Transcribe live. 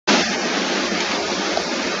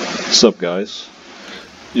What's up, guys?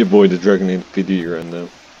 Your boy the Dragon in video, and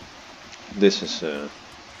this is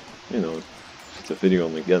you know, just a video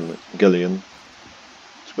on the Galleon.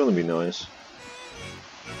 It's gonna be nice.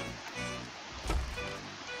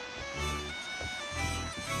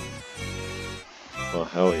 Oh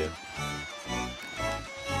hell yeah!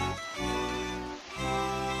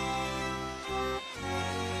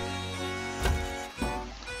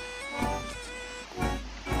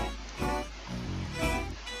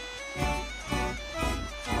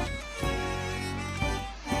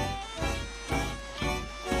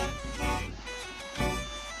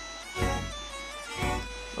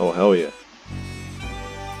 Oh hell yeah!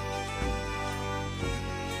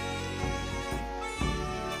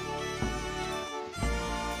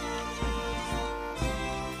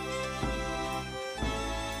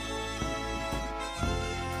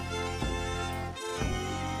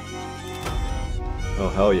 Oh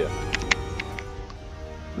hell yeah!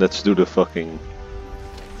 Let's do the fucking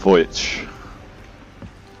voyage.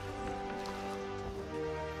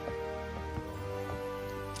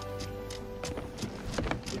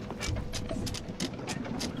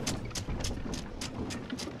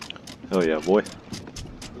 Hell yeah, boy.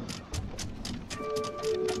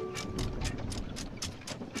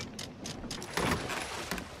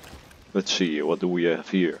 Let's see, what do we have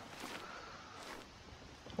here?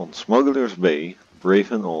 On Smuggler's Bay,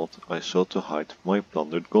 brave and old, I sought to hide my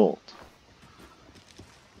plundered gold.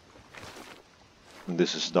 And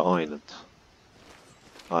this is the island.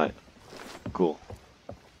 Alright, cool.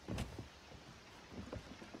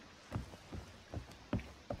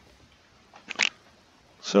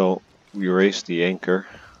 So, we raised the anchor.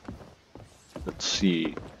 Let's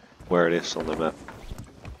see where it is on the map.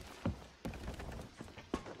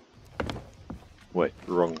 Wait,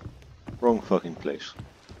 wrong fucking place.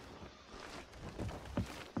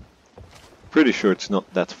 Pretty sure it's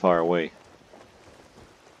not that far away.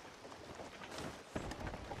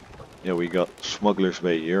 Yeah, we got Smuggler's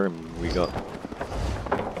Bay here, and we got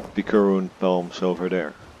Picaroon Palms over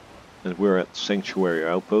there. And we're at Sanctuary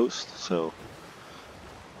Outpost, so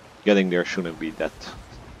getting there shouldn't be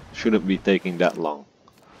taking that long.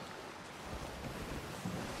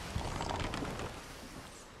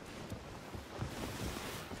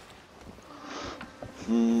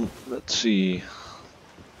 Let's see.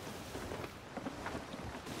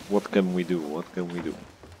 What can we do? What can we do?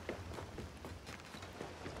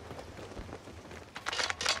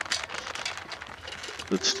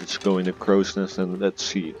 Let's just go in the crow's nest and let's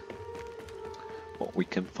see what we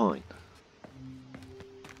can find.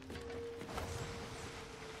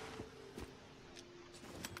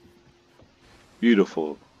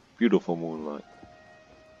 Beautiful, beautiful moonlight.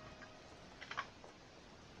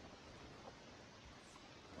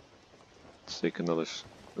 Let's take another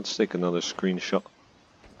screenshot.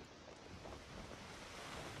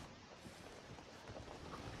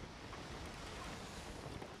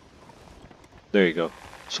 There you go.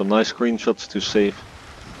 Some nice screenshots to save,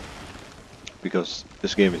 because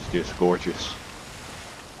this game is just gorgeous.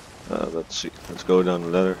 Let's see. Let's go down the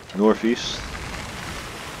ladder. Northeast.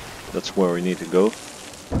 That's where we need to go.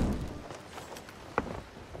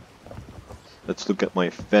 Let's look at my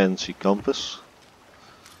fancy compass.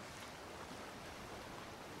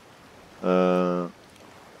 So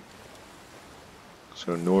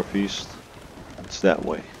northeast, it's that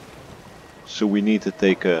way. So we need to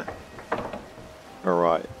take a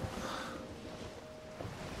right.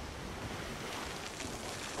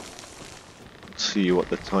 Let's see what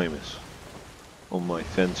the time is on my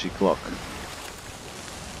fancy clock.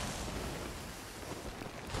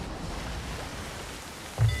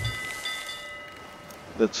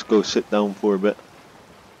 Let's go sit down for a bit.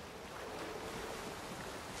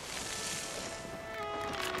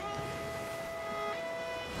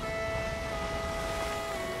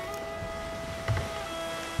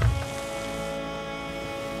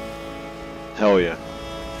 Hell yeah.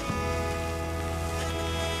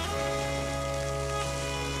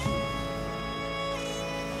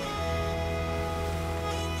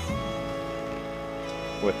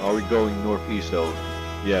 Wait, are we going northeast though?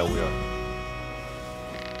 Yeah, we are.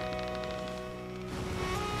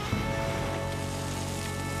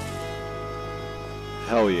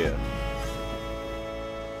 Hell yeah.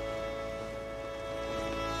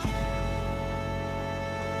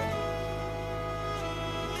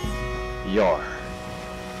 Yar.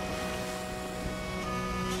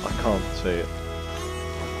 I can't say it.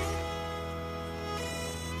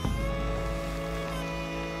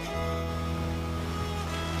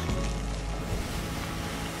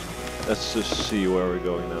 Let's just see where we're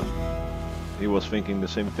going now. He was thinking the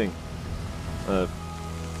same thing. Oh,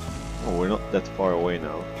 we're not that far away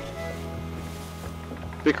now.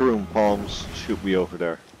 Picaroon palms should be over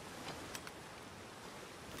there.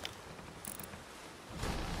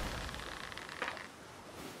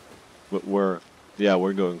 But we're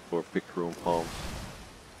going for Picaroon palms.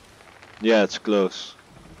 Yeah, it's close.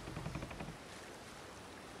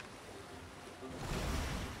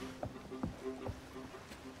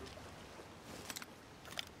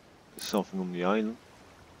 There's something on the island.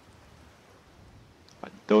 I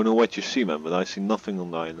don't know what you see, man, but I see nothing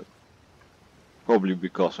on the island. Probably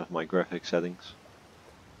because of my graphic settings.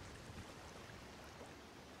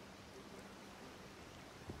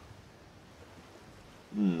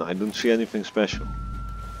 I don't see anything special.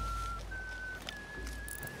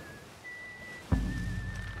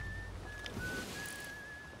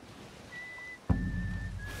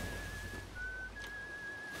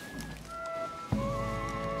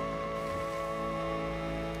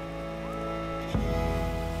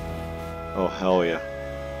 Oh hell yeah.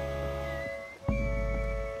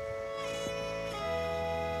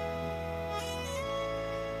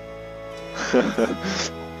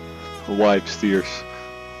 Wipes tears.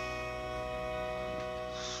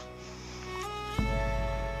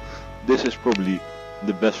 This is probably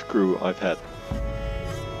the best crew I've had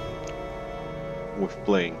with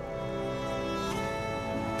playing.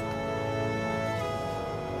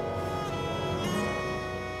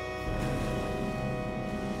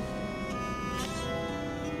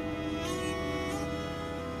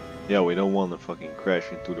 Yeah, we don't want to fucking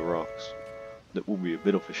crash into the rocks. That would be a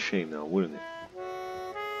bit of a shame now, wouldn't it?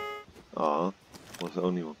 Ah, was the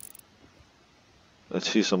only one. Let's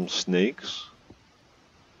see some snakes.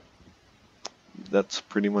 That's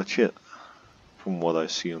pretty much it, from what I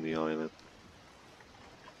see on the island.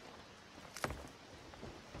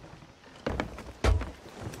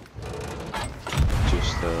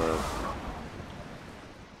 Just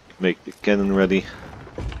make the cannon ready.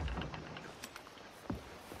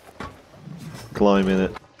 Climb in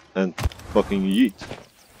it and fucking yeet.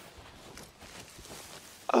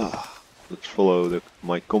 Let's follow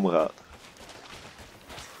my comrade.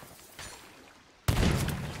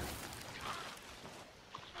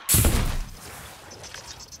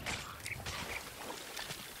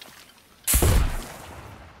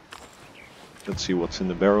 Let's see what's in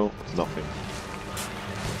the barrel. Nothing.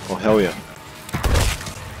 Oh hell yeah.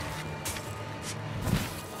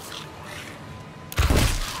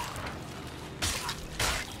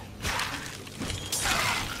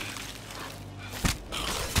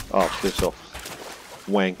 Oh, piss off.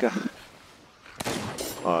 Wanker.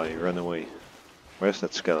 Oh, he ran away. Where's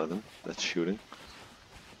that skeleton that's shooting?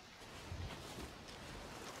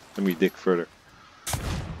 Let me dig further.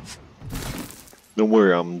 Don't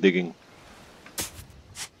worry, I'm digging.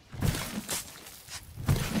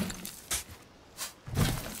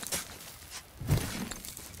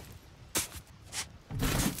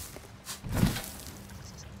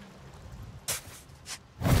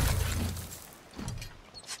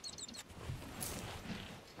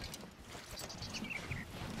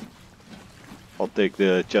 I'll take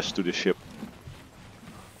the chest to the ship.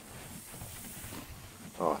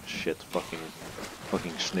 Oh shit, fucking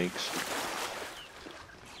snakes.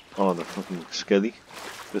 Oh, the fucking skelly.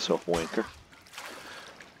 Piss off, wanker.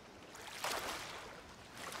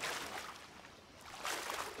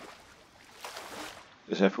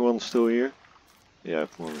 Is everyone still here? Yeah,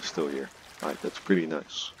 everyone is still here. Alright, that's pretty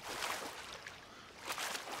nice.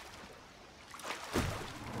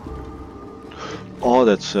 Oh,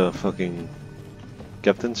 that's a fucking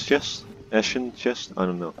captain's chest? Ashen chest? I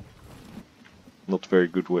don't know. Not very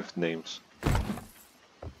good with names.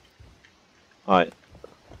 Alright.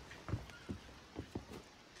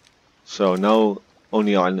 So now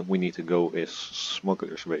only island we need to go is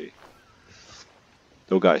Smuggler's Bay.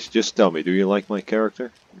 So guys, just tell me, do you like my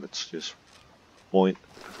character? Let's just point.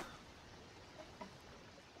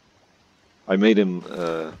 I made him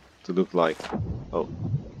to look like... Oh.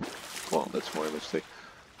 Well, that's my mistake.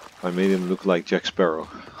 I made him look like Jack Sparrow.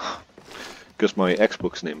 Because my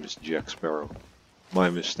Xbox name is Jack Sparrow. My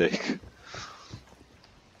mistake.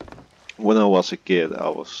 When I was a kid, I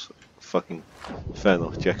was a fucking fan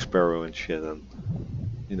of Jack Sparrow and shit, and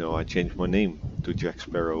you know, I changed my name to Jack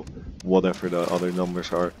Sparrow, whatever the other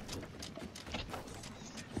numbers are.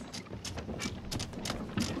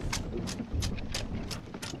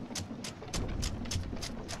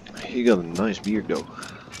 He got a nice beard though.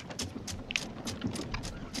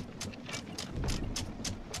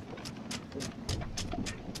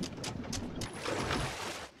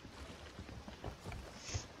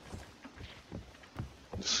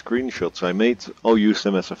 Screenshots I made, I'll use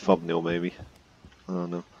them as a thumbnail maybe. I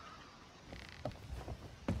don't know.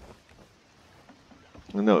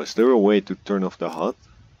 I don't know, is there a way to turn off the HUD?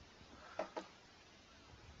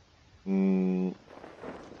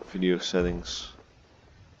 Video settings.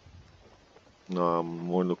 No, I'm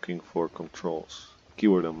more looking for controls.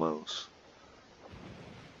 Keyboard and mouse.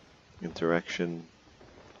 Interaction.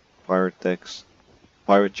 Pirate text.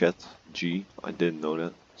 Pirate chat. G. I didn't know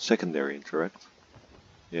that. Secondary interact.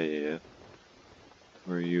 Yeah.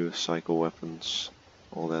 Where you use psycho weapons.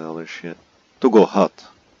 All that other shit. Toggle HUD.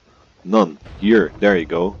 None. Here. There you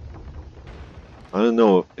go. I don't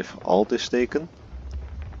know if alt is taken.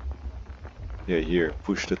 Yeah, here.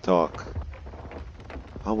 Push to talk.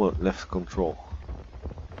 How about left control?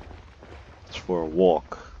 It's for a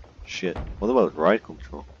walk. Shit. What about right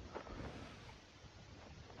control?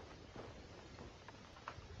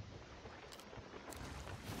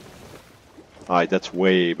 Alright, that's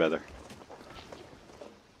way better.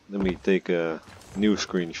 Let me take a new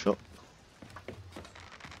screenshot.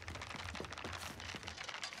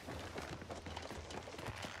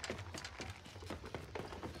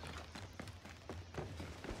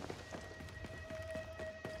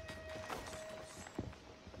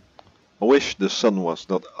 I wish the sun was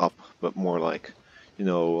not up, but more like, you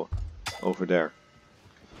know, over there.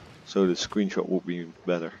 So the screenshot would be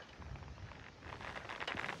better.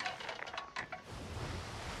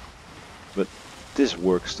 But this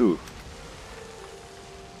works too.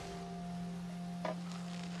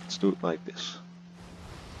 Let's do it like this.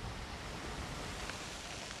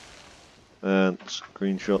 And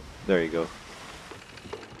screenshot, there you go.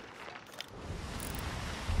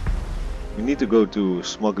 We need to go to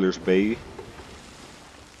Smuggler's Bay.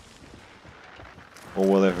 Or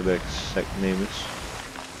whatever the exact name is.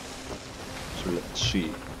 So let's see.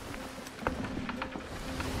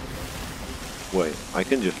 Wait, I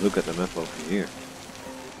can just look at the map over here.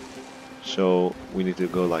 So we need to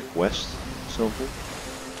go like west something.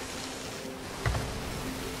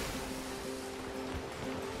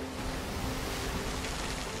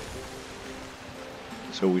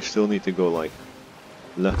 So we still need to go like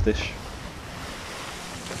leftish.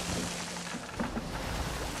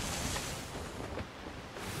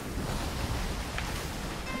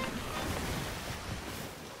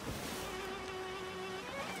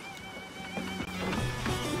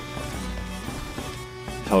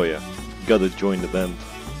 Hell yeah, gotta join the band.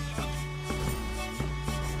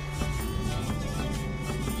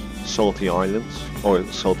 Salty Islands, or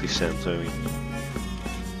Salty Sands, I mean.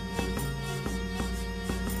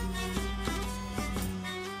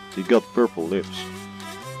 You got purple lips.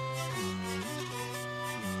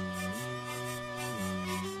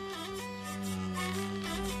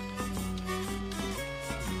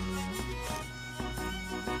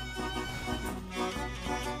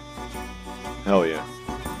 Hell yeah.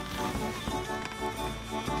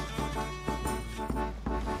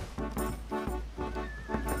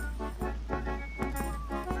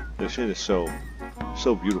 This shit is so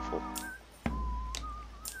beautiful.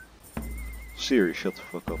 Siri, shut the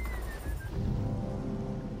fuck up.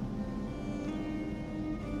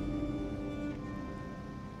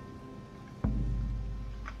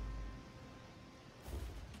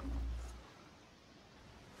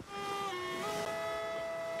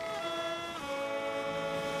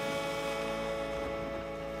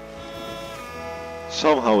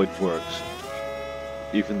 Somehow it works,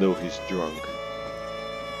 even though he's drunk.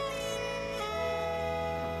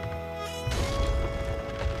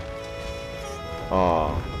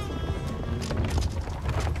 Ah.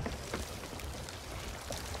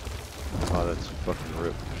 Oh, that's fucking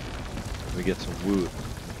rip. We get some wood.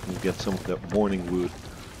 We get some of that morning wood.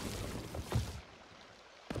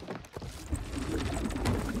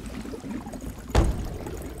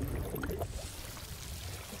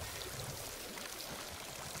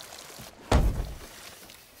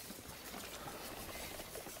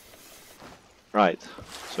 Right,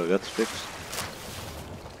 so that's fixed.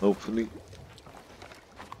 Hopefully.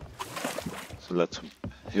 So let's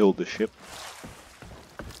hail the ship.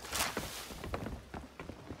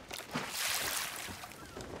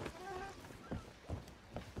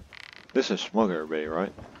 This is Smuggler Bay,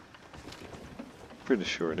 right? Pretty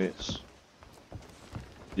sure it is.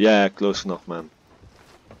 Yeah, close enough, man.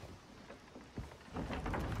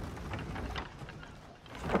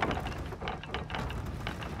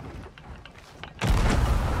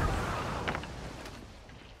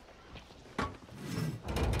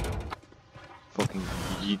 Fucking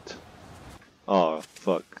yeet. Oh,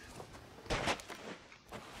 fuck.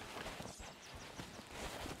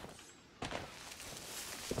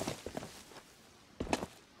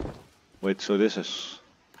 Wait, so this is...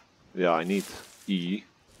 Yeah, I need E.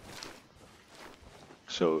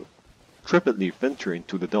 So, trepidly venture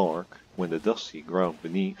into the dark, when the dusty ground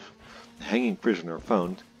beneath, the hanging prisoner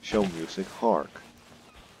found, show music hark.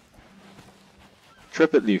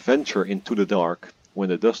 Trepidly venture into the dark, when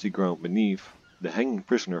the dusty ground beneath, the hanging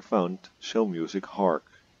prisoner found, shall music hark.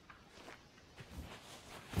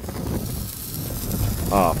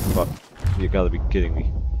 Ah, fuck. You gotta be kidding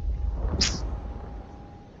me.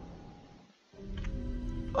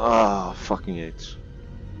 Ah, fucking AIDS.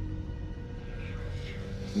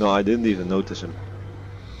 No, I didn't even notice him.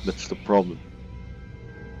 That's the problem.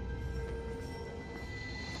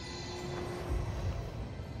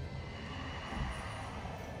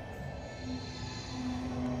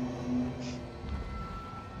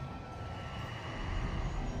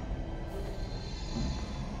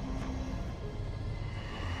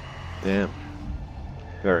 Damn.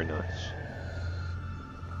 Very nice.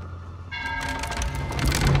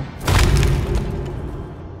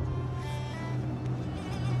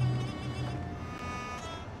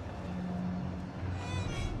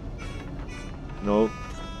 No.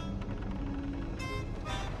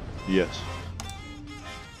 Yes.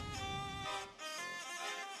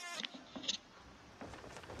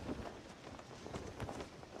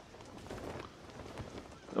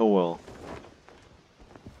 Oh well.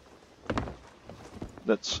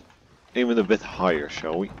 Let's aim it a bit higher,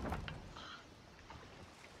 shall we?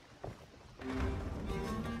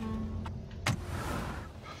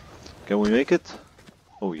 Can we make it?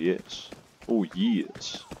 Oh yes. Oh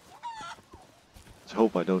yes. Let's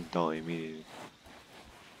hope I don't die immediately.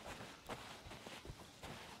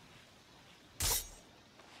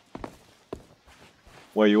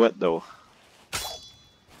 Where you at though?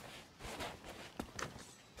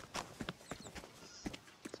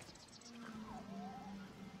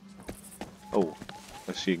 Oh,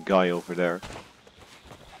 I see a guy over there.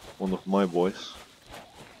 One of my boys.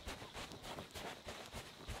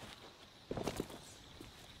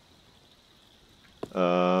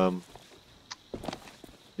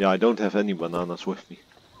 Yeah, I don't have any bananas with me.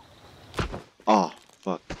 Ah,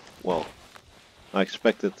 fuck. Well, I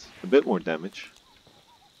expected a bit more damage.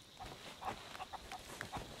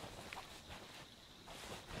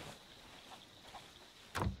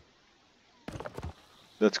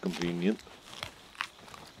 That's convenient.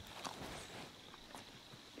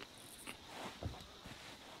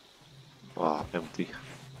 Ah, empty.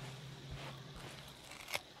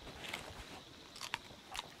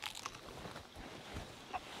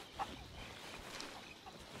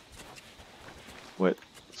 Wait,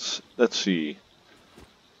 let's see.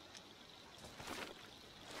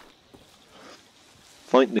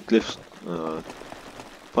 Find the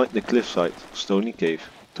cliffside stony cave.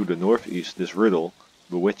 To the northeast, this riddle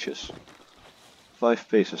bewitches. 5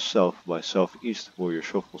 paces south by southeast will your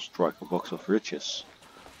shovel strike a box of riches.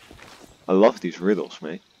 I love these riddles,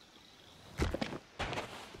 mate. I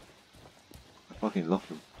fucking love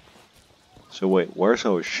them. So wait, where's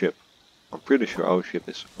our ship? I'm pretty sure our ship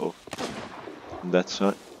is over on that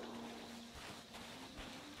side.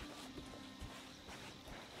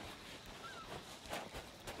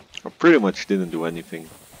 I pretty much didn't do anything,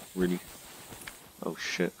 really. Oh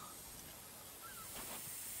shit.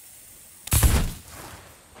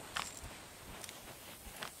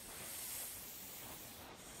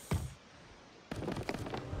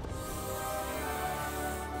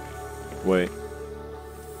 Wait.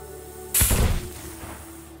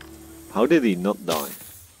 How did he not die?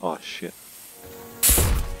 Oh shit.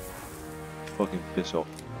 Fucking piss off.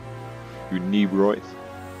 You nebroid.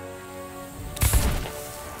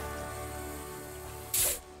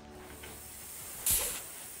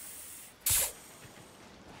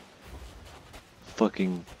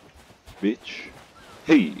 Fucking bitch.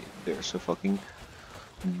 Hey, there's a fucking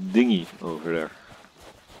dinghy over there.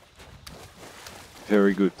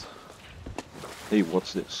 Very good. Hey,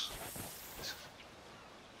 what's this?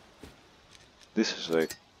 This is a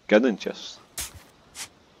cannon chest.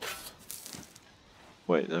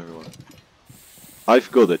 Wait, never mind.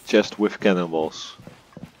 I've got a chest with cannonballs.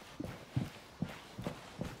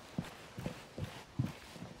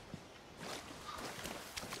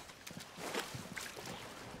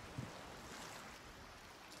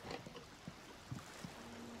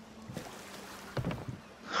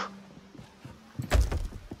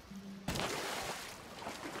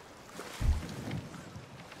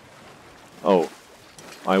 Oh,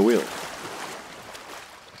 I will.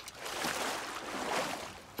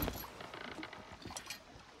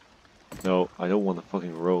 No, I don't want to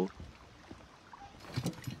fucking roll.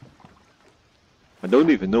 I don't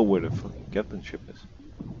even know where the fucking captain ship is.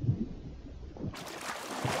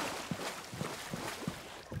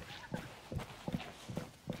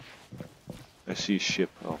 I see a ship.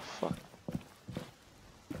 Oh fuck.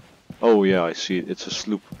 Oh yeah, I see it. It's a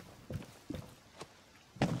sloop.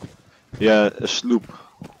 Yeah, a sloop.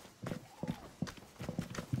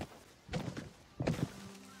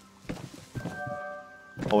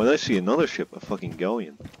 Oh, and I see another ship, a fucking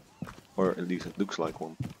galleon. Or at least it looks like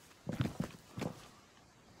one.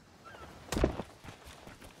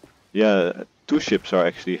 Yeah, two ships are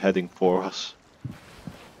actually heading for us.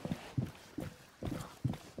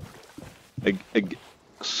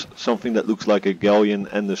 Something that looks like a galleon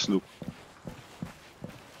and a sloop.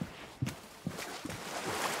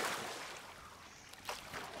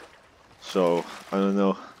 So, I don't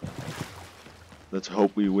know. Let's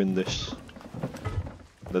hope we win this.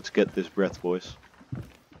 Let's get this breath, boys.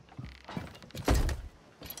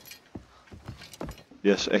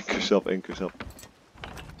 Yes, anchors up, anchors up.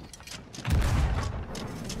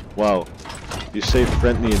 Wow. You say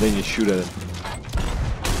friendly and then you shoot at him.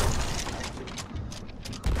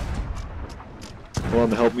 Come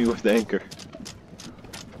on, help me with the anchor.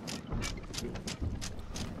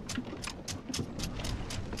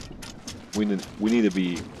 We need to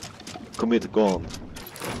be committed on.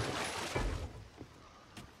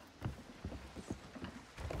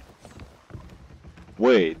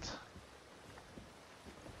 Wait.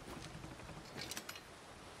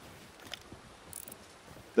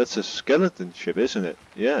 That's a skeleton ship, isn't it?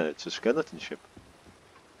 Yeah, it's a skeleton ship.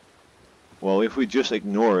 Well, if we just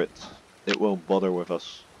ignore it, it won't bother with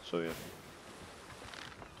us. So yeah.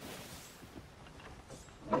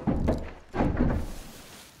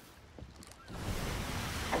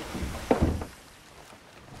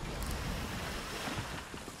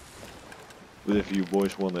 But if you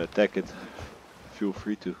boys want to attack it, feel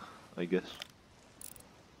free to, I guess.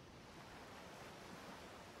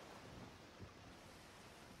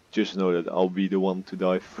 Just know that I'll be the one to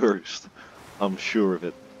die first. I'm sure of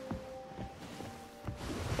it.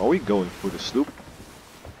 Are we going for the sloop?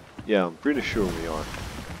 Yeah, I'm pretty sure we are.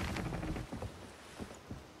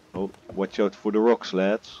 Oh, watch out for the rocks,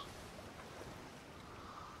 lads.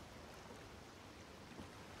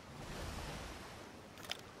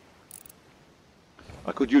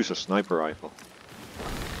 I could use a sniper rifle.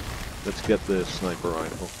 Let's get the sniper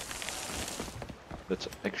rifle. That's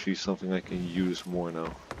actually something I can use more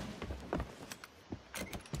now.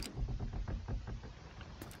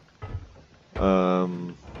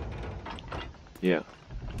 Yeah.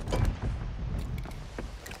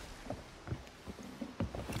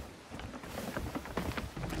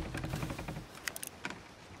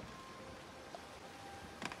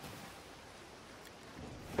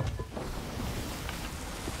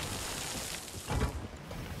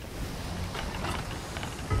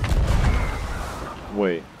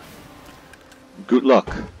 Wait. Good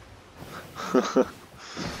luck.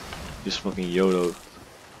 Just fucking YOLO.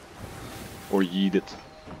 Or yeet it.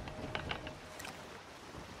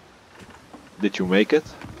 Did you make it?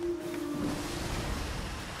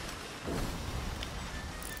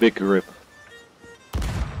 Big rip.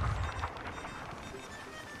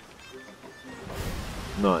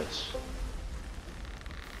 Nice.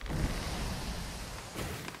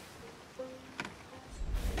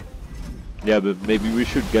 Yeah, but maybe we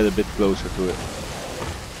should get a bit closer to it.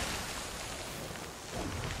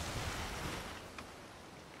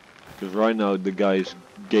 Because right now the guy is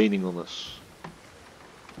gaining on us.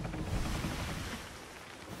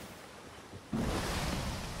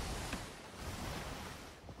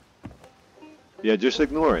 Yeah, just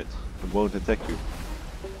ignore it. It won't attack you.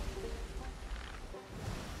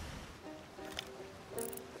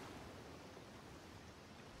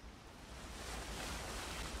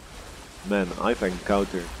 Man, I've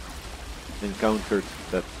encountered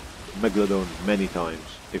that Megalodon many times.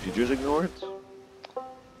 If you just ignore it,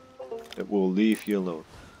 it will leave you alone.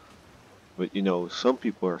 But you know, some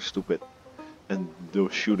people are stupid and they'll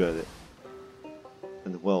shoot at it.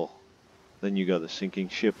 And well, then you got a sinking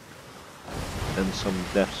ship and some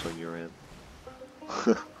deaths on your end.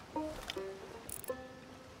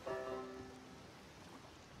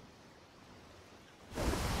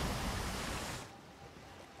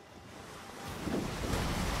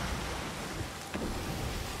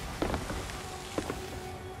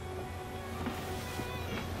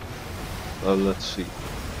 Let's see.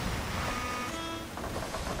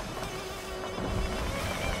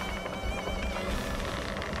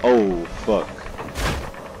 Oh fuck.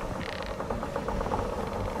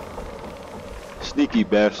 Sneaky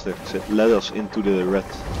bastards, it led us into the red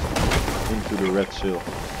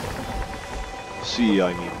sea,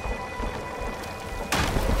 I mean.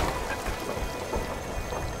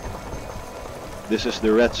 This is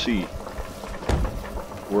the Red Sea.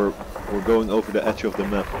 We're going over the edge of the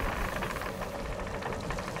map.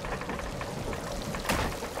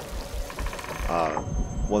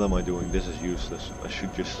 What am I doing? This is useless. I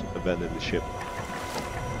should just abandon the ship.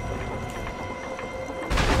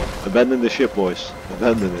 Abandon the ship, boys.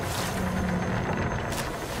 Abandon it.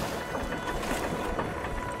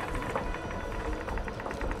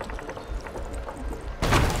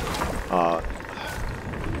 Uh,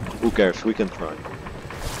 who cares? We can try.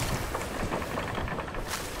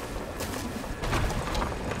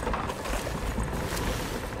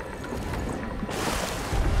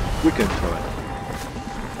 We can try.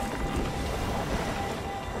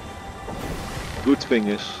 Good thing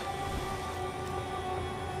is...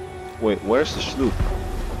 Wait, where's the sloop?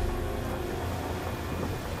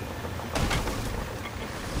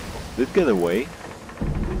 Did it get away?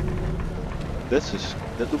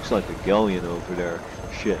 That looks like a galleon over there.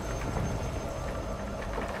 Shit.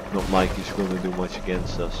 Not like he's gonna do much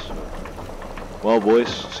against us. Well boys,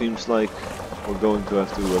 seems like we're going to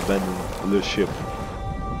have to abandon the ship.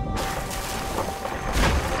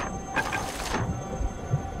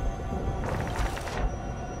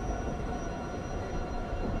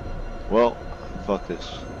 Well, fuck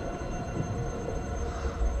this.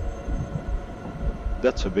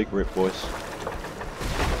 That's a big rip, boys.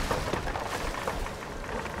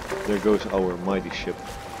 There goes our mighty ship.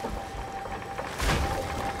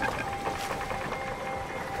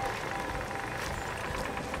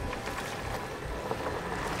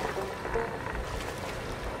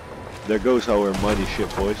 There goes our mighty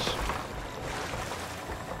ship, boys.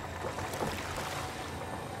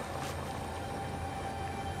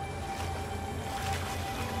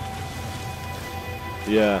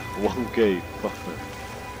 Yeah, 1K, fuck man.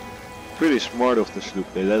 Pretty smart of the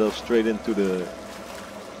sloop, they let us straight into the...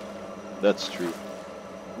 That's true.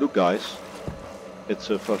 Look guys,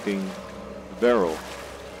 it's a fucking barrel.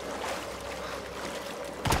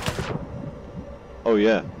 Oh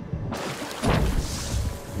yeah.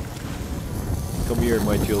 Come here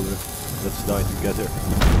my children, let's die together.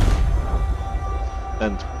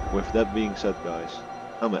 And with that being said guys,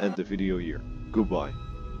 I'm gonna end the video here. Goodbye.